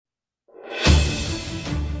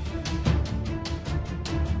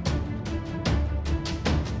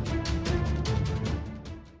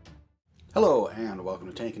Hello and welcome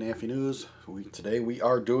to Tank and Affy News. Today we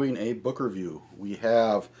are doing a book review. We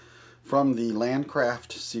have from the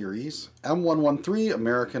Landcraft series M113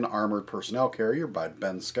 American Armored Personnel Carrier by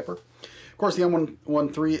Ben Skipper. Of course, the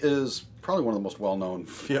M113 is probably one of the most well-known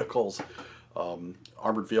vehicles,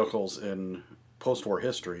 armored vehicles in post-war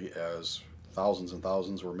history, as thousands and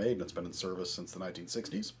thousands were made, and it's been in service since the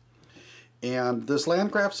 1960s. And this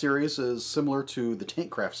Landcraft series is similar to the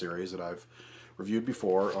Tankcraft series that I've reviewed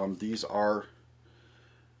before. These are,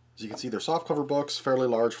 as you can see, they're softcover books, fairly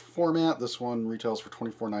large format. This one retails for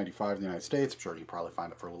 $24.95 in the United States. I'm sure you can probably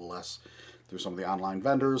find it for a little less through some of the online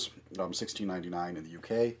vendors. $16.99 in the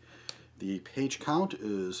UK. The page count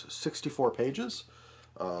is 64 pages,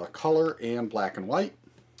 color and black and white.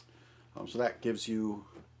 So that gives you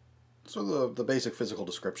sort of the basic physical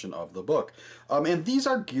description of the book. And these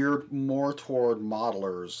are geared more toward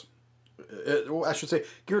modelers. I should say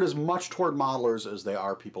geared as much toward modelers as they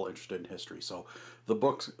are people interested in history. So the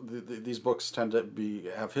books, these books tend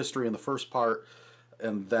to have history in the first part,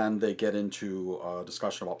 and then they get into a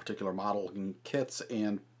discussion about particular modeling kits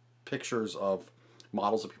and pictures of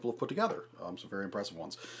models that people have put together. Some very impressive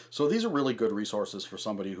ones. So these are really good resources for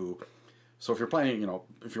somebody who, so if you're planning,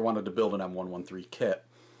 if you wanted to build an M113 kit,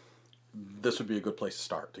 this would be a good place to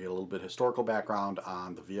start, to get a little bit of historical background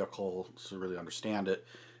on the vehicle, to really understand it,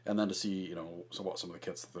 and then to see, what some of the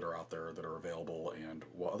kits that are out there that are available and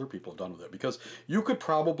what other people have done with it. Because you could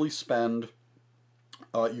probably spend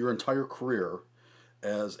your entire career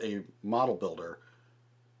as a model builder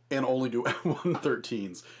and only do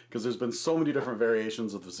M113s, because there's been so many different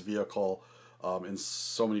variations of this vehicle in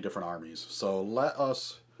so many different armies. So let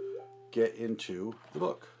us get into the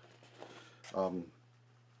book.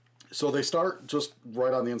 So they start just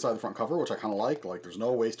right on the inside of the front cover, which I kind of like. Like, there's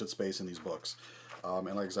no wasted space in these books. And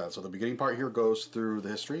like I said, so the beginning part here goes through the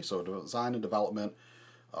history, so design and development.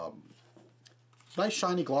 Nice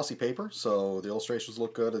shiny glossy paper, so the illustrations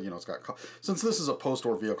look good. It's got, since this is a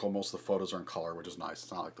post-war vehicle, most of the photos are in color, which is nice.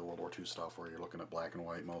 It's not like the World War II stuff where you're looking at black and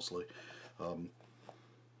white mostly.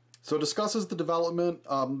 So it discusses the development.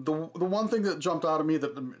 The one thing that jumped out at me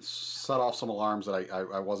that set off some alarms that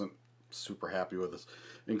I wasn't super happy with this,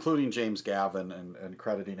 including James Gavin and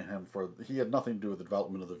crediting him for, he had nothing to do with the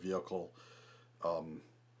development of the vehicle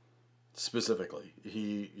specifically.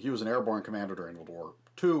 He was an airborne commander during World War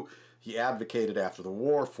II. He advocated after the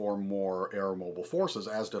war for more air mobile forces,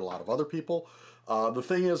 as did a lot of other people. The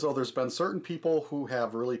thing is, though, there's been certain people who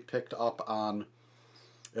have really picked up on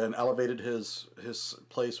and elevated his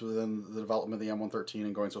place within the development of the M113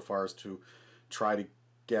 and going so far as to try to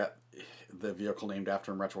get the vehicle named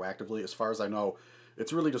after him retroactively. As far as I know,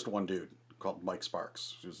 it's really just one dude called Mike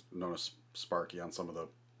Sparks, who's known as Sparky on some of the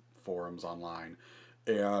forums online.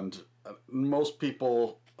 And most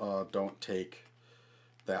people don't take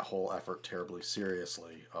that whole effort terribly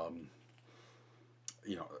seriously.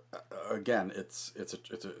 Again, it's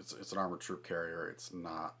an armored troop carrier. It's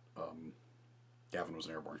not. Gavin was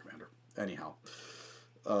an airborne commander. Anyhow.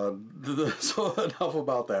 So enough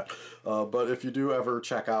about that. But if you do ever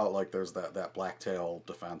check out, like, there's that Blacktail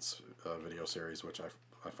Defense video series, which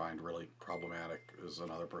I find really problematic, is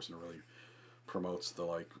another person who really promotes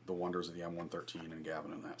the wonders of the M113 and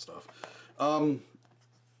Gavin and that stuff.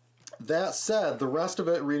 That said, the rest of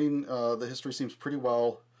it, reading the history, seems pretty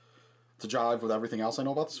well to jive with everything else I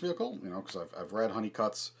know about this vehicle. Because I've read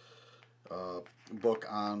Honeycutt's book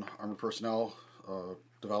on armored personnel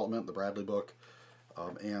development, the Bradley book.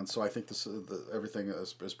 And so I think everything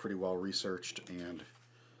is pretty well researched and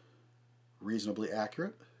reasonably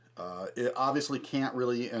accurate. It obviously can't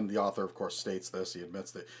really, and the author of course states this, he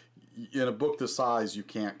admits that in a book this size you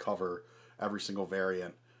can't cover every single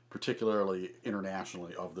variant, particularly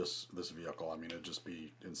internationally, of this vehicle. I mean, it'd just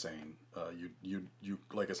be insane. You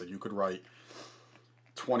like I said, you could write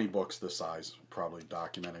 20 books this size, probably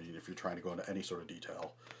documenting if you're trying to go into any sort of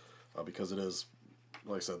detail, because it is,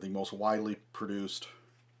 like I said, the most widely produced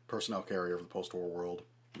personnel carrier of the post-war world,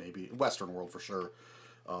 maybe Western world for sure,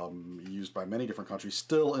 used by many different countries,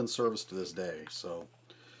 still in service to this day. So,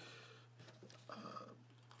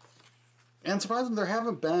 and surprisingly, there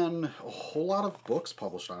haven't been a whole lot of books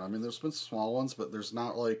published on it. I mean, there's been small ones, but there's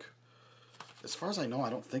not, like, as far as I know, I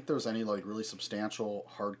don't think there's any really substantial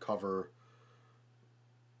hardcover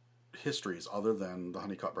histories other than the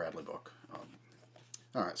Honeycutt Bradley book.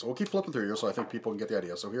 All right, so we'll keep flipping through here so I think people can get the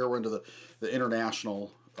idea. So here we're into the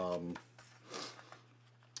international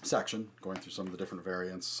section, going through some of the different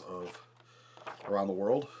variants of around the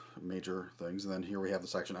world, major things. And then here we have the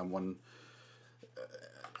section M1.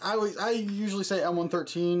 I usually say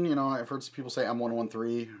M113. I've heard some people say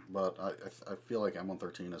M113, but I feel like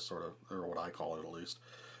M113 is sort of, or what I call it at least.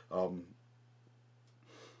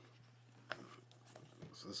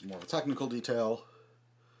 So this is more of a technical detail.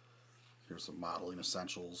 Here's some modeling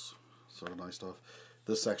essentials, sort of nice stuff.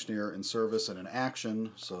 This section here, in service and in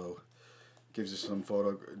action, so gives you some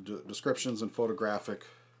photo descriptions and photographic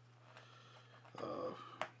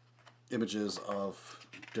images of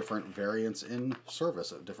different variants in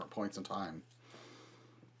service at different points in time.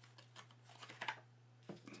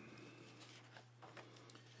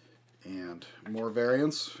 And more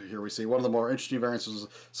variants. Here we see one of the more interesting variants is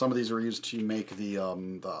some of these were used to make the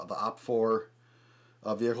OPFOR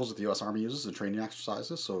vehicles that the U.S. Army uses in training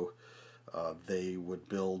exercises. So they would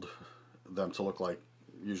build them to look like,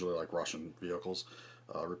 usually like Russian vehicles,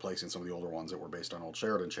 replacing some of the older ones that were based on old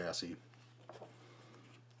Sheridan chassis.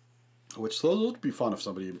 Which those would be fun if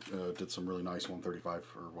somebody did some really nice 135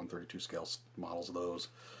 or 132 scale models of those.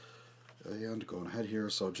 And going ahead here,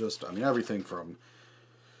 so just, I mean, everything from,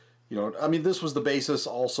 you know, I mean, this was the basis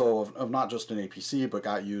also of not just an APC, but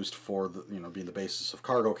got used for, the, you know, being the basis of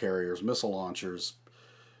cargo carriers, missile launchers,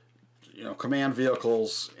 you know, command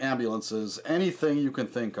vehicles, ambulances, anything you can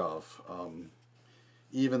think of.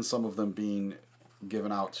 Even some of them being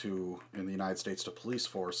given out to, in the United States, to police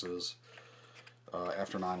forces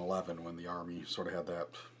after 9/11, when the Army sort of had that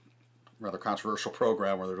rather controversial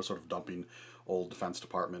program where they're just sort of dumping old Defense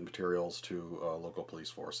Department materials to local police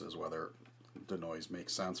forces, whether the noise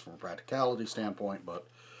makes sense from a practicality standpoint, but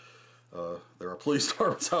there are police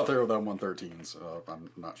departments out there with M113s. I'm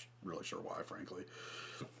not really sure why, frankly.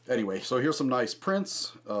 Anyway, so here's some nice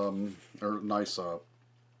prints, or nice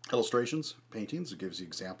illustrations, paintings. It gives you an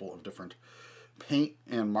example of different paint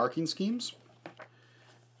and marking schemes.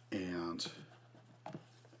 And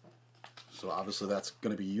so obviously that's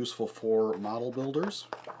going to be useful for model builders.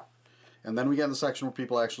 And then we get in the section where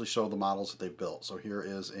people actually show the models that they've built. So here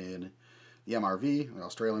is in the MRV, the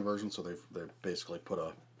Australian version, so they've basically put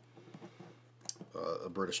a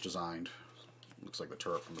British designed, looks like the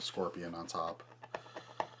turret from the Scorpion on top.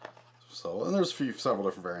 So, and there's several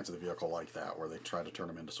different variants of the vehicle like that, where they try to turn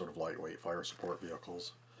them into sort of lightweight fire support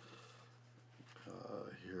vehicles.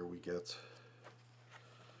 Here we get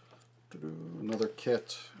another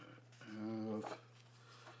kit of,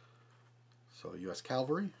 so U.S.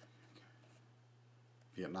 Cavalry,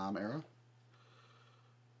 Vietnam era.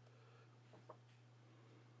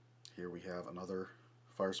 Here we have another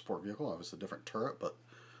fire support vehicle, obviously a different turret, but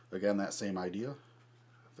again, that same idea.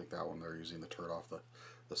 I think that one they're using the turret off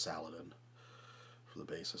the Saladin for the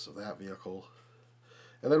basis of that vehicle.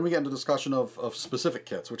 And then we get into discussion of specific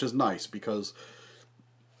kits, which is nice because,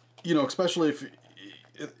 you know, especially if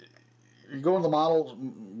you go into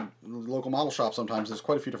the local model shop, sometimes there's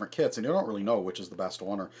quite a few different kits and you don't really know which is the best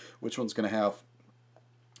one or which one's going to have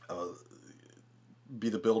be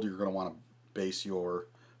the build you're going to want to base your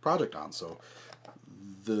project on. So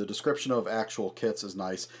the description of actual kits is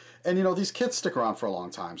nice. And you know, these kits stick around for a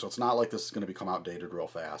long time, so it's not like this is going to become outdated real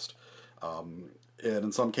fast. And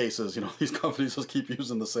in some cases, you know, these companies just keep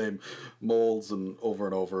using the same molds and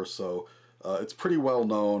over, so it's pretty well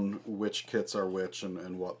known which kits are which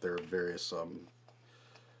and what their various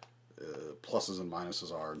pluses and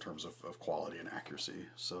minuses are in terms of quality and accuracy.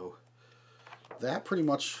 So that pretty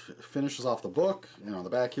much finishes off the book. You know, on the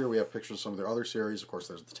back here we have pictures of some of their other series. Of course,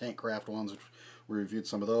 there's the Tankcraft ones, which we reviewed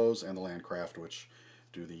some of those, and the Landcraft, which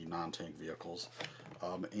do the non-tank vehicles.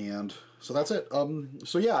 And so that's it.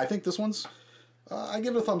 So yeah, I think this one's, I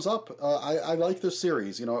give it a thumbs up. I like this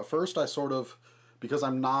series. You know, at first I sort of, because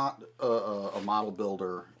I'm not a model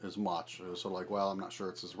builder as much, it was sort of like, well, I'm not sure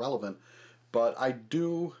it's as relevant, but I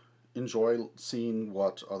do enjoy seeing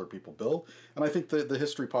what other people build, and I think the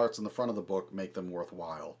history parts in the front of the book make them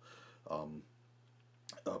worthwhile.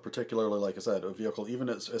 Particularly, like I said, a vehicle, even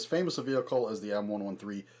as famous a vehicle as the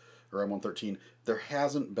M113 or M113, there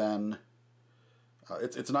hasn't been,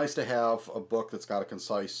 it's nice to have a book that's got a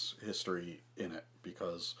concise history in it,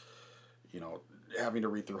 because, you know, having to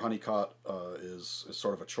read through Honeycutt is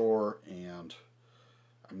sort of a chore, and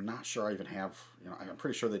I'm not sure I even have, you know, I'm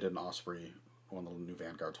pretty sure they did an Osprey, one of the new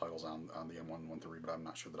Vanguard titles on the M113, but I'm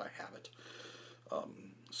not sure that I have it.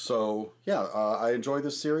 So yeah, I enjoy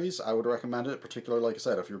this series. I would recommend it, particularly, like I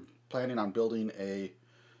said, if you're planning on building a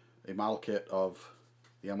model kit of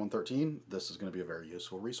the M113, this is going to be a very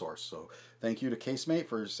useful resource. So thank you to Casemate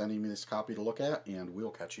for sending me this copy to look at, and we'll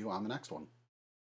catch you on the next one.